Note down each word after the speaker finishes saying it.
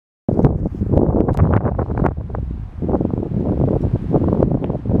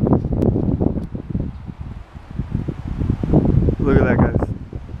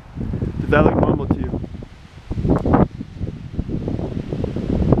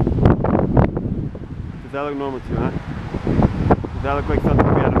Does that look normal to you, huh? Does that look like something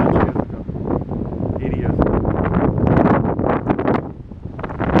we had 100 years ago? 80 years ago?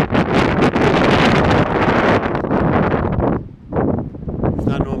 It's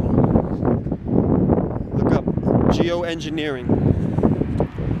not normal. Look up geoengineering,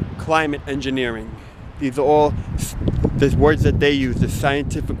 climate engineering. These are all the words that they use, the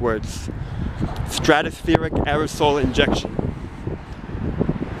scientific words. Stratospheric aerosol injection.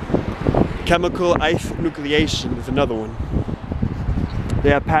 Chemical ice nucleation is another one.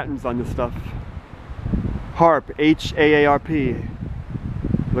 They have patents on this stuff. HAARP, H-A-A-R-P.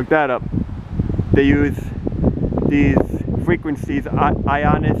 Look that up. They use these frequencies,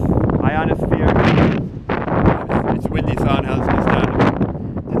 ionosphere. It's windy, so I don't know how it's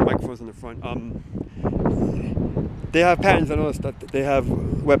down. There's microphones in the front. They have patents on all this stuff. They have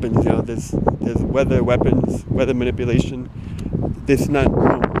weapons, you know. There's weather weapons, weather manipulation. This is not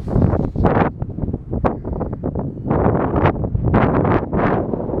normal.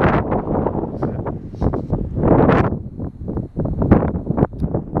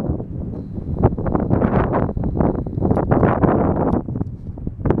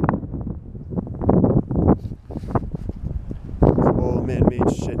 Man-made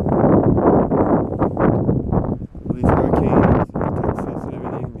shit. All these hurricanes in Texas and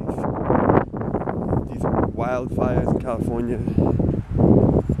everything, these wildfires in California,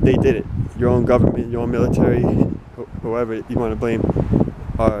 they did it. Your own government, your own military, whoever you want to blame,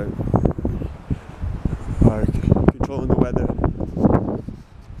 are controlling the weather,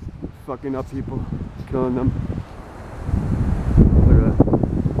 fucking up people, killing them. Look at that.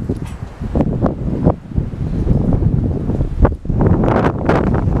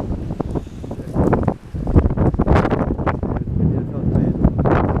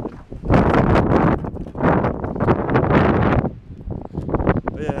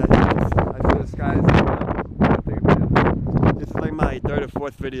 Third or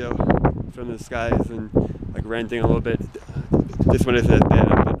fourth video from the skies and like ranting a little bit. This one isn't as bad,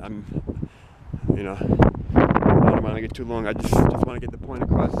 but I'm, you know, I don't want to get too long. I just want to get the point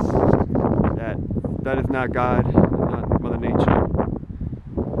across that is not God, not Mother Nature.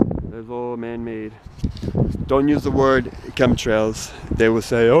 It's all man-made. Don't use the word chemtrails. They will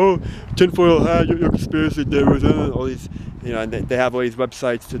say, "Oh, tinfoil hat, you're conspiracy theories," all these, you know, and they have all these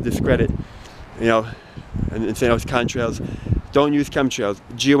websites to discredit, you know, and say, "Oh, it's contrails." Don't use chemtrails.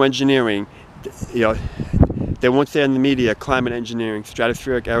 Geoengineering, you know, they won't say in the media climate engineering,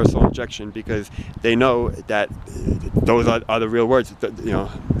 stratospheric aerosol injection, because they know that those are the real words. You know,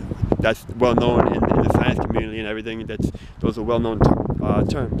 that's well known in the science community and everything. Those are well known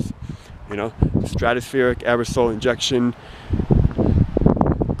terms. You know, stratospheric aerosol injection,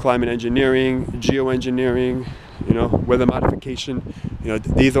 climate engineering, geoengineering, you know, weather modification. You know,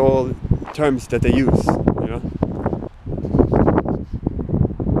 these are all terms that they use. You know.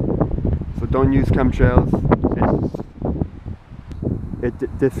 Don't use chemtrails. It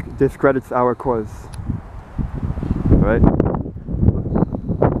discredits our cause. Alright? Look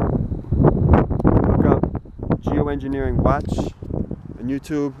up Geoengineering Watch on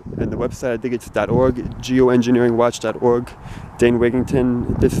YouTube and the website, I think it's .org, geoengineeringwatch.org. Dane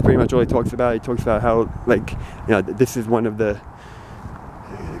Wigington, this is pretty much all he talks about. He talks about how, like, you know, this is one of the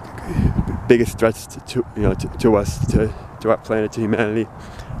biggest threats to us, to our planet, to humanity.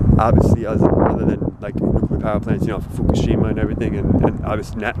 Obviously, other than like nuclear power plants, you know, Fukushima and everything, and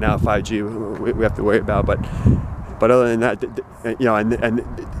obviously now 5G we have to worry about. But other than that, you know, and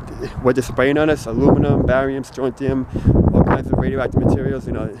what they're spraying on us: aluminum, barium, strontium, all kinds of radioactive materials.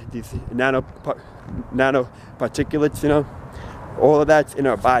 You know, these nanoparticulates. You know, all of that's in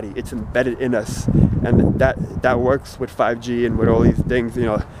our body. It's embedded in us, and that works with 5G and with all these things.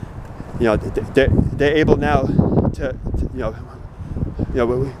 You know, they're able now to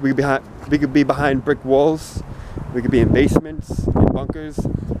we could be behind brick walls, we could be in basements, in bunkers,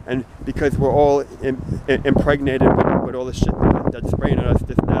 and because we're all impregnated with all the shit that's spraying on us,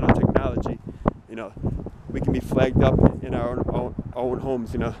 this nanotechnology, you know, we can be flagged up in our own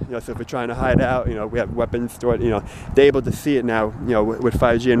homes, you know. So if we're trying to hide out, you know, we have weapons stored, you know, they're able to see it now, you know, with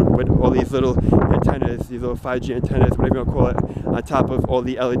 5G and with all these little antennas, these little 5G antennas, whatever you want to call it, on top of all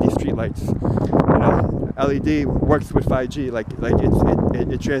the LED streetlights. You know, LED works with 5G, like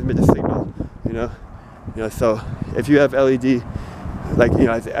it transmits a signal, you know. So if you have LED, like, you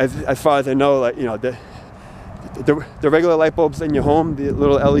know, as far as I know, like, you know, the regular light bulbs in your home, the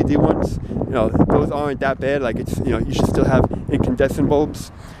little LED ones, you know, those aren't that bad. Like, it's, you know, you should still have incandescent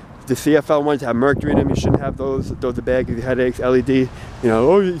bulbs. The CFL ones have mercury in them. You shouldn't have those. Those are bad, give you headaches. LED, you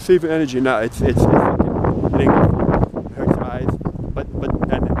know, oh, you're saving energy. No, it's fucking, it ain't good for you. It hurts your eyes. But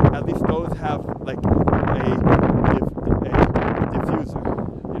and at least those have, like,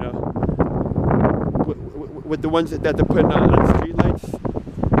 the ones that they're putting on street lights,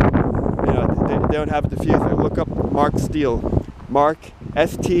 you know, they don't have a diffuser. Look up Mark Steele. Mark,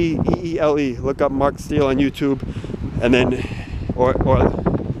 S-T-E-E-L-E. Look up Mark Steele on YouTube, and then, and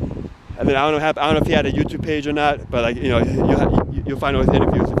then I don't know if he had a YouTube page or not, but like, you know, you'll find all his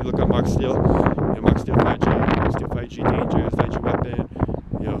interviews if you look up Mark Steele. You know, Mark Steele 5G, Mark Steele 5G Dangerous, 5G Weapon,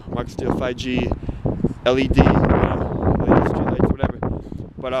 you know, Mark Steele 5G LED, you know, LED street lights, whatever.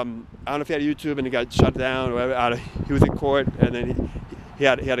 But I don't know if he had a YouTube and he got shut down or whatever. He was in court, and then he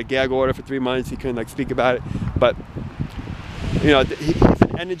had a gag order for 3 months. He couldn't like speak about it. But you know, he's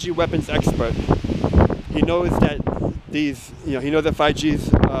an energy weapons expert. He knows that these, you know, he knows that 5G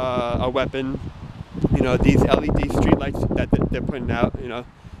is a weapon. You know, these LED streetlights that they're putting out. You know,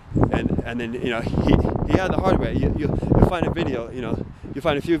 and then, you know, he had the hardware. You'll find a video. You know, you'll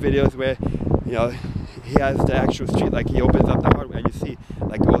find a few videos where, you know, he has the actual street. Like, he opens up the hardware and you see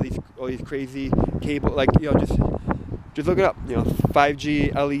like all these crazy cable. Like, you know, just look it up. You know,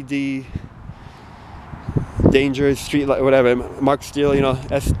 5G LED. Dangerous street light, whatever. Mark Steele, you know,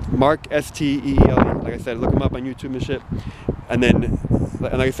 Mark S-T-E-E-L-E. Like I said, look him up on YouTube and shit. And then,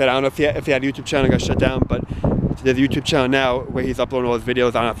 like I said, I don't know if he had a YouTube channel, got shut down, but there's a YouTube channel now where he's uploading all his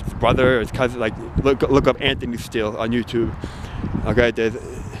videos. I don't know if it's his brother or his cousin. Like, look up Anthony Steele on YouTube. Okay,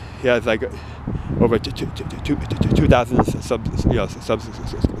 he has like over 2,000 subs, you know,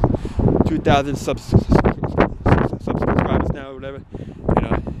 2,000 subscribers now, or whatever. You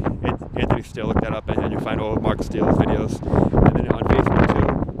know, Anthony Steele, look that up, and you'll find all of Mark Steele's videos, and then on Facebook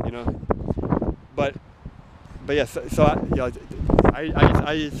too, you know. But yeah, so you know,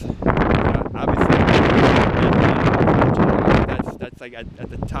 I just you know, obviously that's like at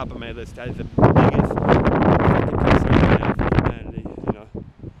the top of my list. That is the biggest fucking concern right now for humanity. You know,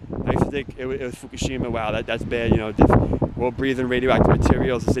 I used to think it was Fukushima. Wow, that's bad. You know, we're breathing radioactive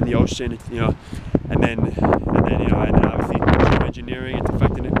materials. It's in the ocean. You know, and then you know, and then obviously geoengineering. It's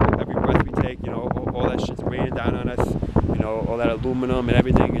affecting every breath we take. You know, all that shit's raining down on us. You know, all that aluminum and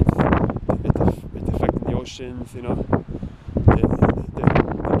everything. It's affecting the oceans. You know,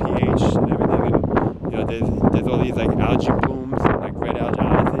 the pH and everything. And you know, there's all these like algae blooms, like red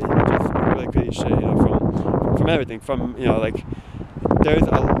algae. It's just really crazy shit. You know, from everything. From, you know, like, there's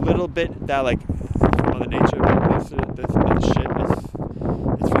a little bit that like from Mother Nature, but most of this other shit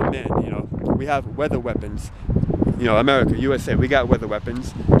it's from man. You know, we have weather weapons. You know, America, USA, we got weather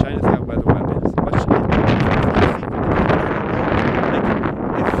weapons. China's got weather weapons.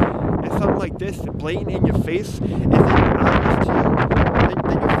 If something like this, blatant in your face, isn't obvious to you, then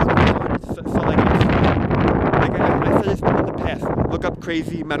you're fucking retarded. So like I said this in the past. Look up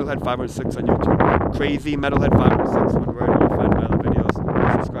Crazy Metalhead 516 on YouTube. Crazy Metalhead 516, one word, and you'll find my other videos.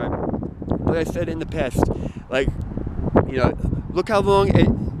 Subscribe. Like I said in the past, like, you know, look how long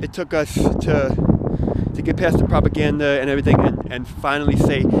it took us to get past the propaganda and everything, and finally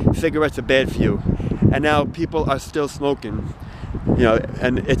say cigarettes are bad for you, and now people are still smoking. You know,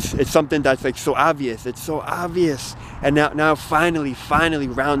 and it's something that's like so obvious. It's so obvious, and now finally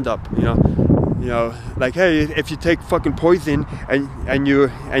Roundup. You know, like, hey, if you take fucking poison and you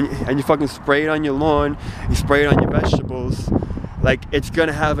fucking spray it on your lawn, you spray it on your vegetables, like, it's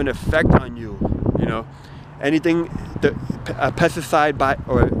gonna have an effect on you. You know, anything, a pesticide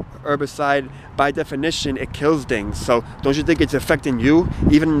or herbicide, by definition, it kills things. So don't you think it's affecting you,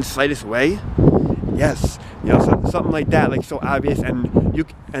 even in the slightest way? Yes. You know, so, something like that, like so obvious. And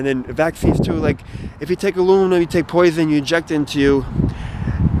then vaccines too. Like, if you take aluminum, you take poison, you inject it into you.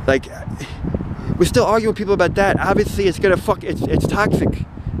 Like, we're still arguing with people about that. Obviously, it's gonna it's toxic.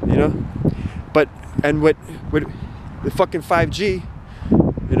 You know, but and with fucking 5G,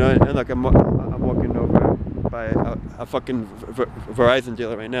 you know, and like I'm walking over by a fucking Verizon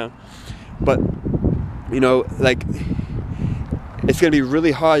dealer right now, but you know, like, it's gonna be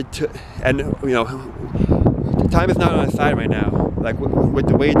really hard to, and you know, time is not on our side right now. Like, with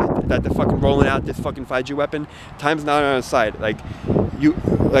the way that they're fucking rolling out this fucking 5G weapon, time's not on our side. Like,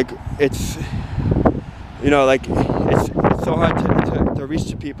 it's, you know, like, it's so hard to reach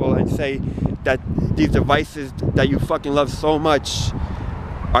to people and say that these devices that you fucking love so much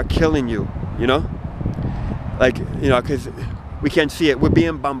are killing you, you know? Like, you know, because we can't see it. We're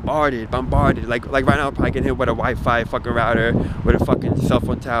being bombarded. Like right now, I'm probably getting hit with a Wi-Fi fucking router, with a fucking cell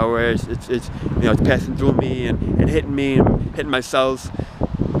phone tower. It's you know, it's passing through me and hitting me and hitting my cells.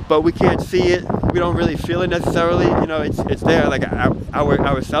 But we can't see it. We don't really feel it necessarily. You know, it's there. Like,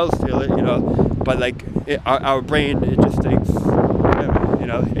 our cells feel it. You know, but like our brain, it just thinks, whatever. You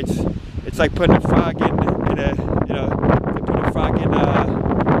know, it's like putting a frog in a, you know, putting a frog in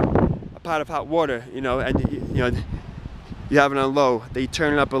a pot of hot water. You know, and you know, you have it on low, they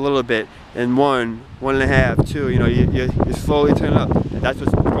turn it up a little bit, and 1, 1.5, 2, you know, you slowly turn it up. And that's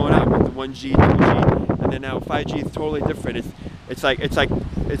what's going on with the 1G, 2G, and then now 5G is totally different. It's like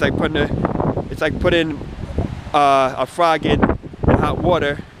putting a frog in hot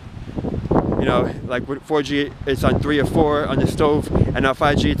water. You know, like with 4G, it's on 3 or 4 on the stove, and now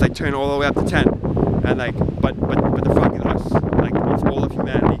 5G, it's like turning all the way up to 10. And like, but the frog is us. Like, it's all of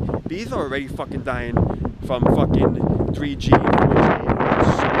humanity. Bees are already fucking dying from fucking 3G, 4G,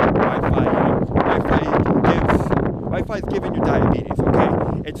 Wi-Fi. You know, Wi-Fi is giving you diabetes. Okay,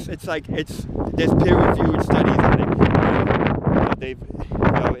 there's peer-reviewed studies on it.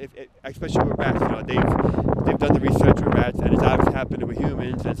 Especially with rats, you know, they've done the research with rats, and it's obviously happening with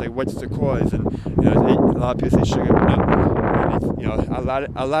humans. And it's like, what's the cause? And you know, a lot of people say sugar, but no. And it's, you know,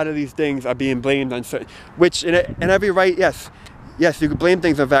 a lot of these things are being blamed on certain, which in every right, yes, you could blame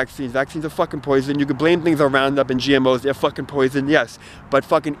things on vaccines. Vaccines are fucking poison. You could blame things on Roundup and GMOs. They're fucking poison, yes. But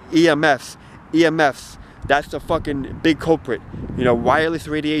fucking EMFs. That's the fucking big culprit. You know, wireless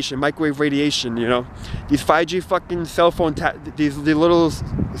radiation, microwave radiation, you know. These 5G fucking cell phone, these little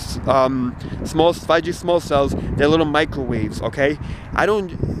small 5G small cells, they're little microwaves, okay?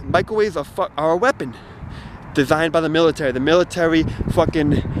 Microwaves are a weapon designed by the military. The military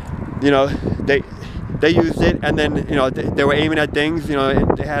fucking, you know, they used it, and then, you know, they were aiming at things, you know,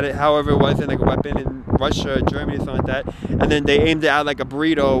 they had it however it was, in like a weapon in Russia or Germany or something like that, and then they aimed it at like a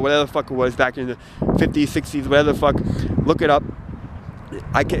burrito, whatever the fuck it was back in the 50s, 60s, whatever the fuck. Look it up.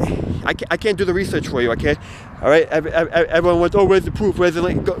 I can't do the research for you, okay? All right, everyone wants, oh, where's the proof, where's the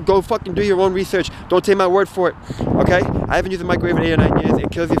link? Go fucking do your own research. Don't take my word for it, okay? I haven't used a microwave in 8 or 9 years. It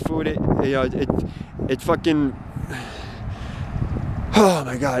kills your food. It's fucking, oh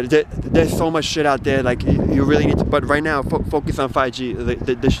my god, there's so much shit out there. Like, you really need to, but right now, focus on 5G.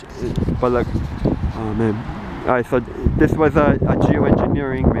 But look, oh man. All right, so this was a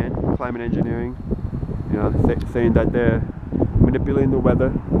geoengineering, man, climate engineering. You know, saying that they're manipulating the weather,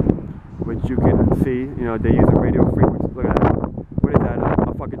 which you can see. You know, they use a radio frequency. Look at that. What is that?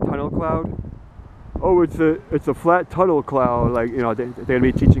 A fucking tunnel cloud? Oh, it's a flat tunnel cloud. Like, you know, they're gonna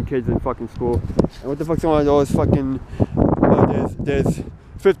be teaching kids in fucking school. And what the fuck's going on with all this fucking? There's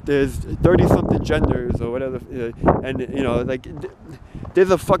 30-something genders or whatever, and you know, like, there's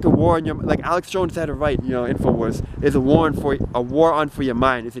a fucking war on your, like Alex Jones had it right, you know, InfoWars. There's a war on for your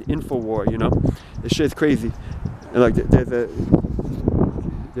mind. It's an info war, you know. This shit is crazy. And like, there's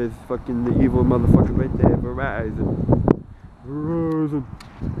fucking the evil motherfucker right there, Verizon.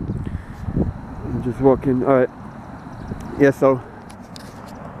 I'm just walking. All right. Yeah. So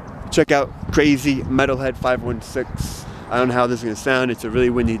check out Crazy Metalhead 516. I don't know how this is gonna sound. It's a really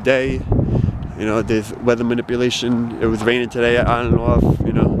windy day. You know, there's weather manipulation. It was raining today, on and off.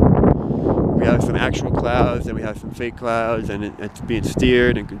 You know, we have some actual clouds and we have some fake clouds, and it's being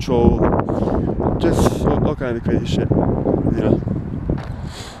steered and controlled. Just all kinds of crazy shit. You know.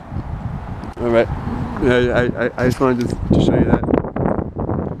 All right. Yeah, I just wanted to show you that.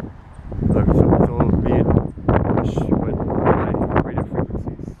 Look, it's all being pushed with high radio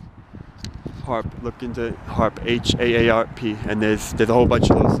frequencies. HAARP, look into HAARP, HAARP, and there's a whole bunch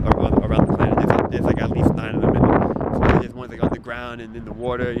of those around the planet. There's like at least 9 of them. So there's ones like on the ground and in the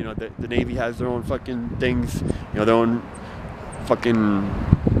water. You know, the Navy has their own fucking things. You know, their own fucking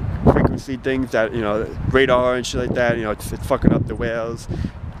frequency things that, you know, radar and shit like that. You know, it's fucking up the whales.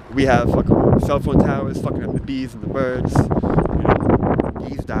 We have fucking cell phone towers fucking up the bees and the birds. You know,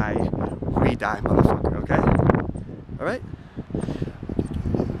 bees die, we die, motherfucker. Okay, all right.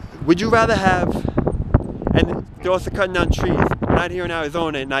 Would you rather have, and they're also cutting down trees, not here in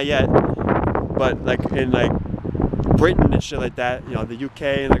Arizona, not yet, but like in like Britain and shit like that, you know, the UK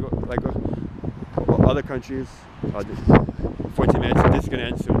and like other countries. 14 minutes, this is gonna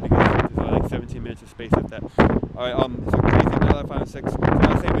end soon because there's only like 17 minutes of space at that. Alright, so Crazy Metalhead 516. So I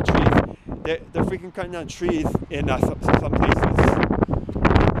was saying with trees, they're freaking cutting down trees in some places.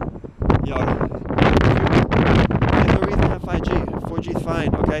 You know, there's no reason to have 5G. 4G is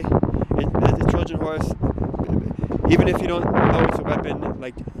fine, okay? It's a Trojan horse. Even if you don't know it's a weapon,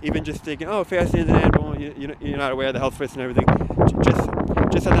 like, even just thinking, oh, fast internet, you're not aware of the health risks and everything.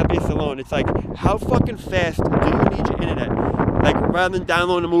 Just on that base alone, it's like, how fucking fast do you need your internet? Like, rather than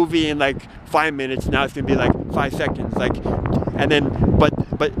downloading a movie in like 5 minutes, now it's gonna be like 5 seconds. Like, and then, but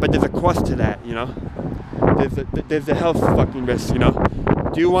there's a cost to that, you know. There's a health fucking risk, you know.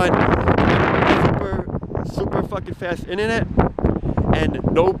 Do you want super fucking fast internet and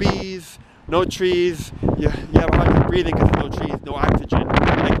no bees, no trees? You have a hard time breathing because there's no trees, no oxygen.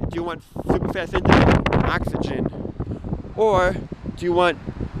 Like, do you want super fast internet, oxygen, or do you want,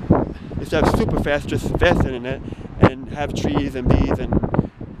 instead of super fast, just fast internet and have trees and bees, and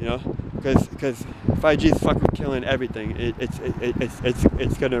you know, because 5G is fucking killing everything.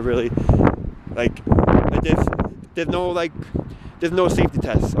 It's gonna really, like, there's no safety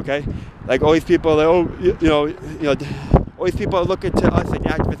tests, okay? Like, all these people, all these people are looking to us, like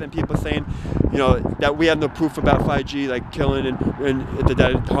activists and people saying, you know, that we have no proof about 5G, like killing and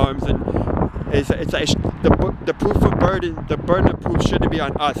that it harms, and it's like the proof of burden, the burden of proof shouldn't be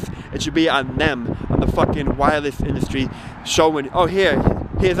on us. It should be on them, on the fucking wireless industry, showing, oh,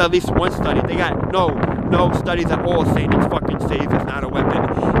 here's at least one study. They got no studies at all saying it's fucking safe, it's not a weapon,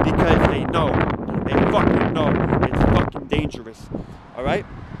 because they fucking know it's fucking dangerous. Alright?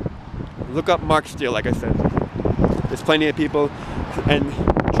 Look up Mark Steele, like I said. There's plenty of people, and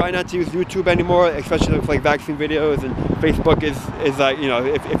try not to use YouTube anymore, especially for like vaccine videos, and Facebook is like, you know,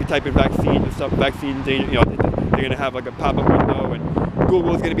 if you type in vaccine and stuff, vaccine danger, you know, they're gonna have like a pop-up window, and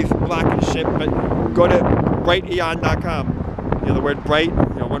Google's gonna be blocking shit. But go to brighteon.com. You know, the word bright,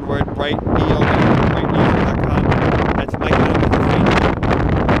 you know, one word, bright, brighteon.com. That's Mike Adams.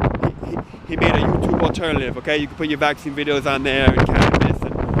 He made a YouTube alternative, okay? You can put your vaccine videos on there, and cannabis,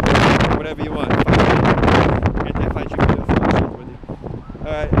 and whatever you want. Get that 5G videos with you.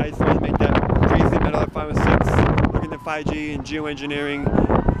 Alright, I just wanted to make that crazy metal at 5 and 6, looking at 5G and geoengineering,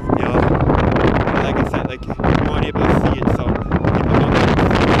 you know, like I said, like, you weren't able to see it, so